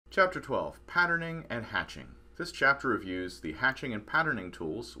Chapter 12, Patterning and Hatching. This chapter reviews the hatching and patterning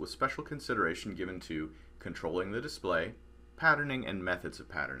tools with special consideration given to controlling the display, patterning, and methods of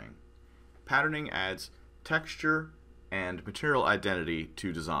patterning. Patterning adds texture and material identity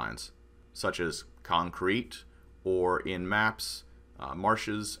to designs, such as concrete or in maps,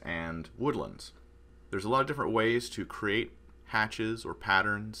 marshes, and woodlands. There's a lot of different ways to create hatches or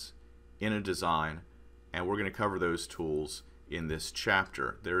patterns in a design, and we're going to cover those tools in this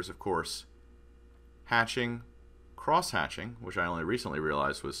chapter. There's, of course, hatching, cross-hatching, which I only recently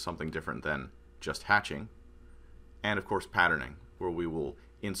realized was something different than just hatching, and of course patterning, where we will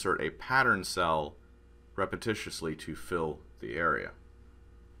insert a pattern cell repetitiously to fill the area.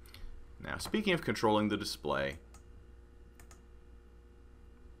 Now, speaking of controlling the display,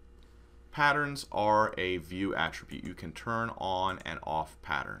 patterns are a view attribute. You can turn on and off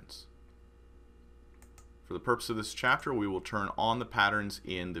patterns. For the purpose of this chapter, we will turn on the patterns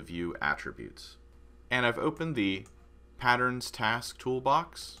in the view attributes. And I've opened the Patterns task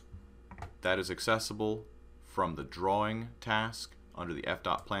toolbox that is accessible from the Drawing task under the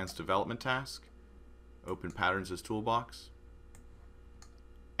FDOT Plans Development task. Open Patterns as toolbox.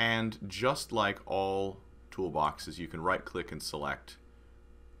 And just like all toolboxes, you can right-click and select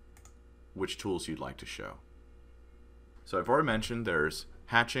which tools you'd like to show. So I've already mentioned there's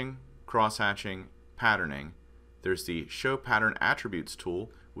hatching, cross-hatching, patterning. There's the Show Pattern Attributes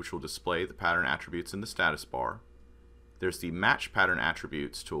tool, which will display the pattern attributes in the status bar. There's the Match Pattern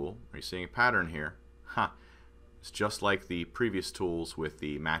Attributes tool. Are you seeing a pattern here? It's just like the previous tools with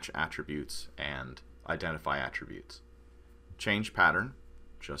the Match Attributes and Identify Attributes. Change Pattern,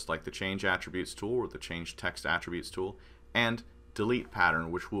 just like the Change Attributes tool or the Change Text Attributes tool. And Delete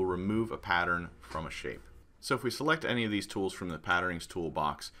Pattern, which will remove a pattern from a shape. So if we select any of these tools from the Patternings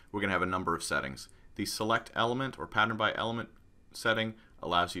toolbox, we're going to have a number of settings. The Select Element or Pattern by Element setting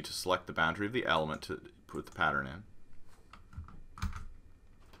allows you to select the boundary of the element to put the pattern in.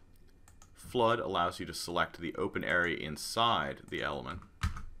 Flood allows you to select the open area inside the element.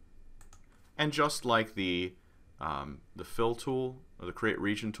 And just like the Fill tool or the Create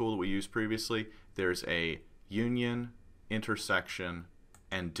Region tool that we used previously, there's a union, intersection,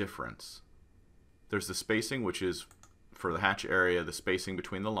 and difference. There's the spacing, which is for the hatch area, the spacing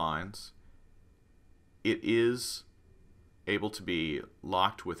between the lines. It is able to be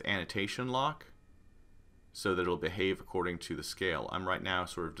locked with annotation lock so that it'll behave according to the scale. I'm right now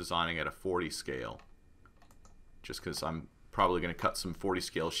sort of designing at a 40 scale just because I'm probably going to cut some 40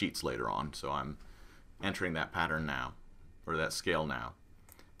 scale sheets later on, so I'm entering that pattern now, or that scale now.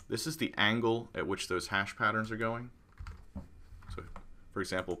 This is the angle at which those hash patterns are going. So for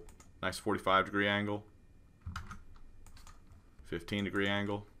example, nice 45-degree angle, 15-degree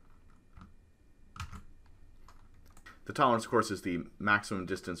angle. The tolerance, of course, is the maximum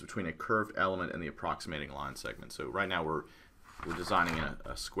distance between a curved element and the approximating line segment. So right now we're designing in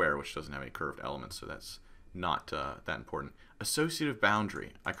a square which doesn't have any curved elements, so that's not that important. Associative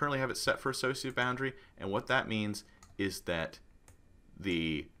boundary. I currently have it set for associative boundary, and what that means is that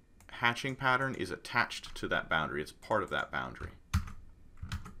the hatching pattern is attached to that boundary. It's part of that boundary.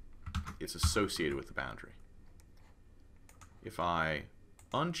 It's associated with the boundary. If I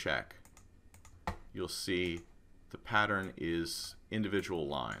uncheck, you'll see the pattern is individual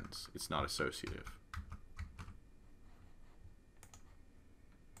lines. It's not associative.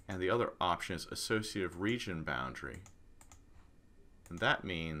 And the other option is associative region boundary. And that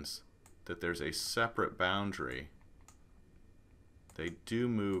means that there's a separate boundary. They do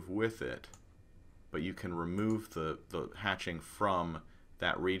move with it, but you can remove the hatching from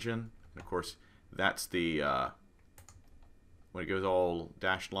that region. And of course, that's the, when it goes all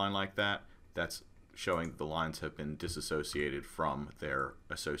dashed line like that, that's showing that the lines have been disassociated from their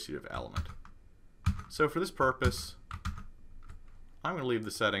associative element. So for this purpose, I'm going to leave the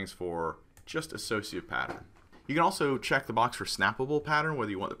settings for just associative pattern. You can also check the box for snappable pattern,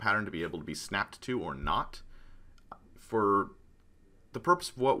 whether you want the pattern to be able to be snapped to or not. For the purpose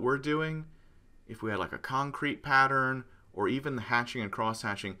of what we're doing, if we had like a concrete pattern or even the hatching and cross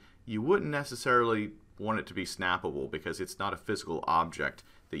hatching, you wouldn't necessarily want it to be snappable because it's not a physical object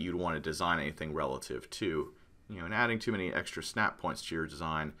that you'd want to design anything relative to. And adding too many extra snap points to your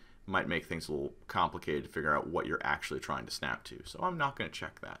design might make things a little complicated to figure out what you're actually trying to snap to. So I'm not going to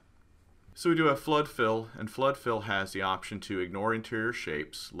check that. So we do have flood fill, and flood fill has the option to ignore interior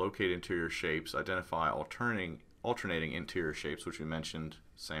shapes, locate interior shapes, identify alternating interior shapes, which we mentioned,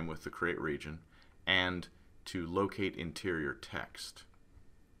 same with the create region, and to locate interior text.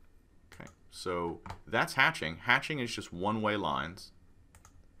 Okay, so that's hatching. Hatching is just one-way lines.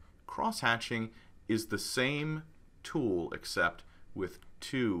 Cross-hatching is the same tool except with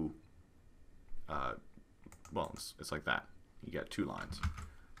two, well, it's like that. You got two lines.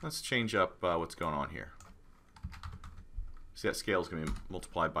 Let's change up what's going on here. See, that scale is going to be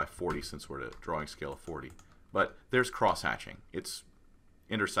multiplied by 40 since we're at a drawing scale of 40. But there's cross-hatching. It's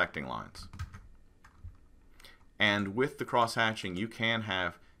intersecting lines. And with the cross-hatching, you can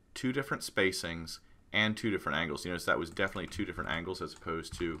have two different spacings and two different angles. You notice that was definitely two different angles as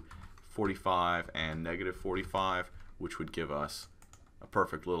opposed to 45 and negative 45, which would give us a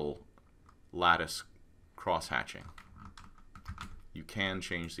perfect little lattice cross-hatching. You can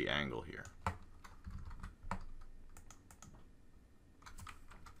change the angle here.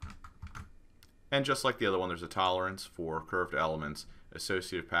 And just like the other one, there's a tolerance for curved elements,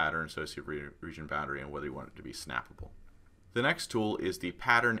 associative pattern, associative region boundary, and whether you want it to be snappable. The next tool is the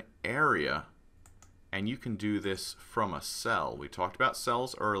pattern area, and you can do this from a cell. We talked about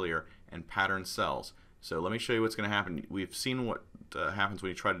cells earlier and pattern cells. So let me show you what's going to happen. We've seen what happens when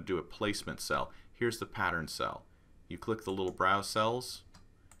you try to do a placement cell. Here's the pattern cell. You click the little browse cells.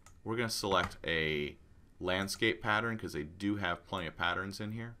 We're going to select a landscape pattern because they do have plenty of patterns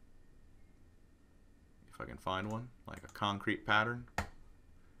in here. If I can find one, like a concrete pattern.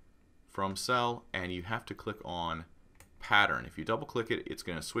 From cell, and you have to click on pattern. If you double click it, it's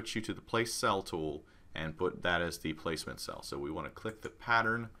going to switch you to the place cell tool and put that as the placement cell. So we want to click the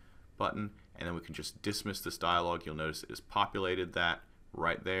pattern button, and then we can just dismiss this dialog. You'll notice it has populated that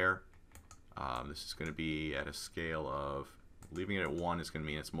right there. This is going to be at a scale of, leaving it at 1 is going to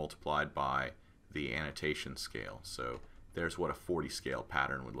mean it's multiplied by the annotation scale. So there's what a 40 scale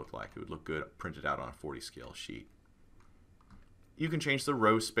pattern would look like. It would look good printed out on a 40 scale sheet. You can change the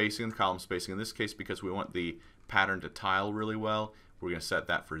row spacing and column spacing. In this case, because we want the pattern to tile really well, we're going to set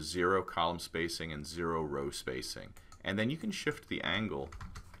that for 0 column spacing and 0 row spacing. And then you can shift the angle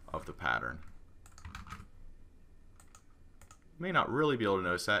of the pattern. You may not really be able to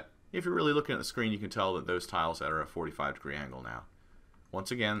notice that. If you're really looking at the screen, you can tell that those tiles are at a 45-degree angle now.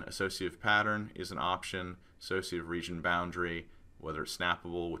 Once again, associative pattern is an option, associative region boundary, whether it's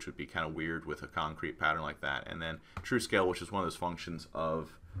snappable, which would be kind of weird with a concrete pattern like that, and then true scale, which is one of those functions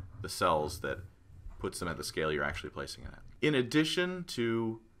of the cells that puts them at the scale you're actually placing it at. In addition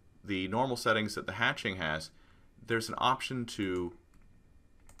to the normal settings that the hatching has, there's an option to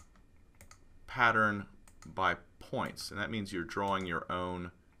pattern by points, and that means you're drawing your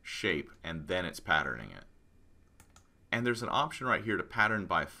own shape and then it's patterning it. And there's an option right here to pattern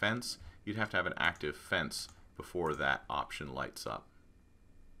by fence. You'd have to have an active fence before that option lights up.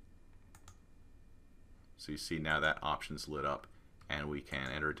 So you see now that option's lit up and we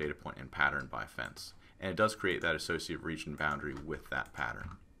can enter a data point and pattern by fence. And it does create that associative region boundary with that pattern.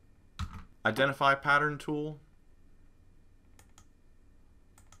 Identify pattern tool.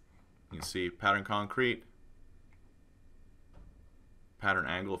 You can see pattern concrete, pattern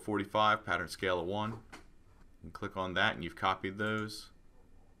angle of 45, pattern scale of 1. You can click on that and you've copied those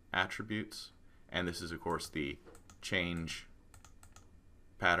attributes. And this is, of course, the change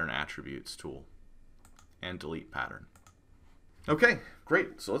pattern attributes tool. And delete pattern. Okay,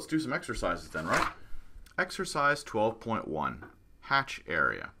 great. So let's do some exercises then, right? Exercise 12.1, hatch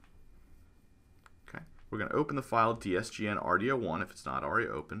area. Okay, we're going to open the file dsgn rdo1 if it's not already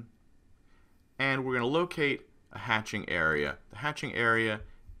open. And we're going to locate a hatching area. The hatching area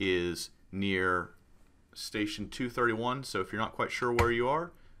is near station 231, so if you're not quite sure where you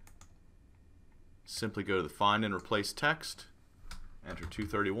are, simply go to the find and replace text, enter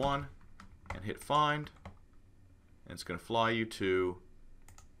 231, and hit find, and it's going to fly you to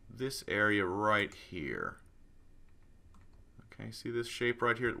this area right here. Okay, see this shape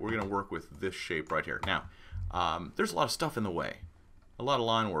right here? We're going to work with this shape right here. Now, there's a lot of stuff in the way, a lot of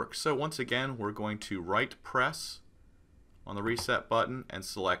line work. So once again, we're going to right press on the reset button and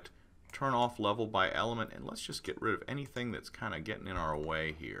select turn off level by element, and let's just get rid of anything that's kind of getting in our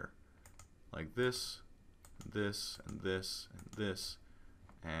way here. Like this, this, and this, and this,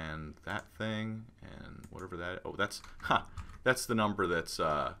 and that thing, and whatever that, oh, that's the number that's,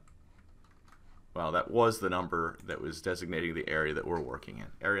 well, that was the number that was designating the area that we're working in,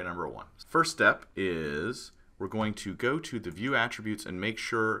 area number 1. First step is we're going to go to the view attributes and make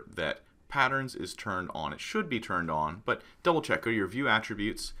sure that patterns is turned on. It should be turned on, but double check, go to your view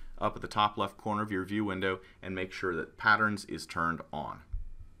attributes up at the top left corner of your view window and make sure that patterns is turned on.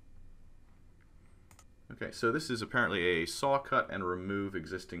 Okay, so this is apparently a saw cut and remove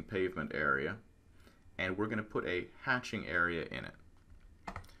existing pavement area, and we're going to put a hatching area in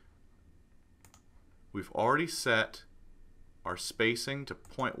it. We've already set our spacing to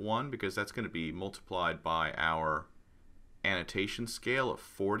 0.1 because that's going to be multiplied by our annotation scale of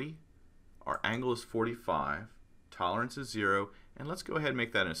 40. Our angle is 45, tolerance is 0, And let's go ahead and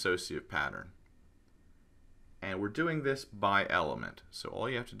make that an associative pattern. And we're doing this by element. So all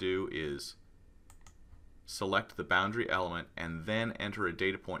you have to do is select the boundary element and then enter a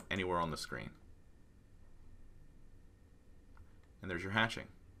data point anywhere on the screen. And there's your hatching.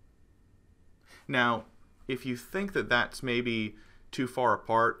 Now, if you think that that's maybe too far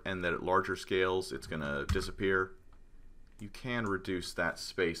apart and that at larger scales it's going to disappear, you can reduce that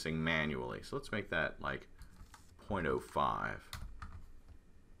spacing manually. So let's make that like 0.05.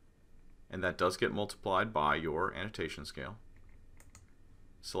 And that does get multiplied by your annotation scale.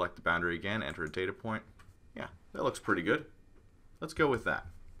 Select the boundary again, enter a data point. Yeah, that looks pretty good. Let's go with that.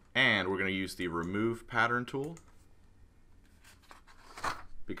 And we're going to use the remove pattern tool,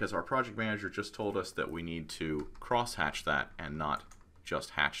 because our project manager just told us that we need to cross-hatch that and not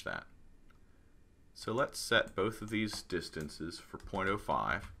just hatch that. So let's set both of these distances for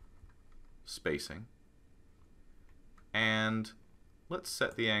 0.05 spacing, and let's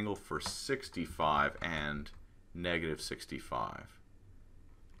set the angle for 65 and -65.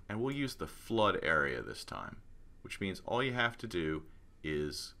 And we'll use the flood area this time, which means all you have to do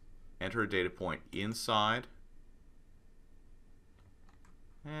is enter a data point inside,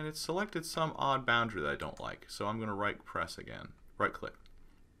 and it's selected some odd boundary that I don't like, so I'm going to right click,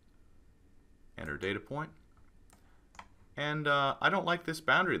 enter data point, and I don't like this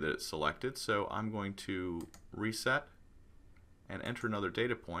boundary that it's selected, so I'm going to reset and enter another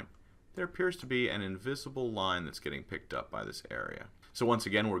data point. There appears to be an invisible line that's getting picked up by this area. So once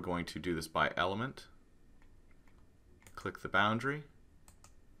again, we're going to do this by element, click the boundary,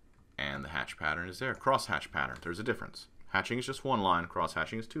 and the hatch pattern is there. Cross hatch pattern, there's a difference. Hatching is just one line, cross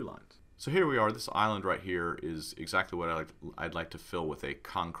hatching is two lines. So here we are. This island right here is exactly what I'd like to fill with a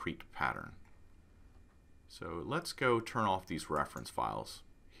concrete pattern. So let's go turn off these reference files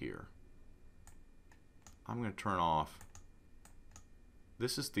here. I'm going to turn off,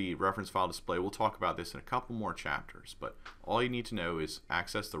 this is the reference file display. We'll talk about this in a couple more chapters, but all you need to know is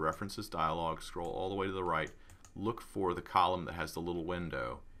access the references dialog, scroll all the way to the right, look for the column that has the little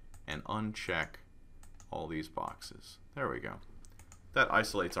window, and uncheck all these boxes. There we go. That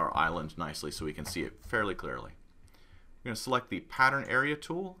isolates our island nicely so we can see it fairly clearly. We're going to select the pattern area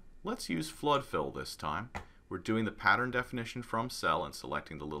tool. Let's use flood fill this time. We're doing the pattern definition from cell and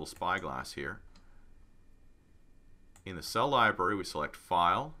selecting the little spyglass here. In the cell library, we select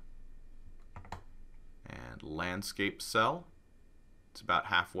File and Landscape Cell. It's about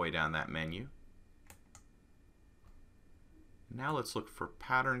halfway down that menu. Now let's look for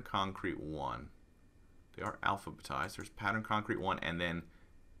Pattern Concrete 1. They are alphabetized. There's Pattern Concrete 1, and then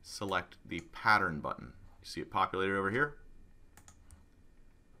select the Pattern button. You see it populated over here?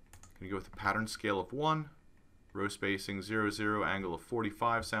 I'm going to go with the pattern scale of 1, row spacing 0, 0, angle of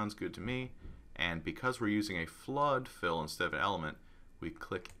 45 sounds good to me. And because we're using a flood fill instead of an element, we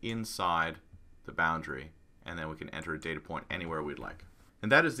click inside the boundary, and then we can enter a data point anywhere we'd like.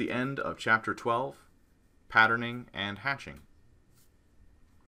 And that is the end of Chapter 12, Patterning and Hatching.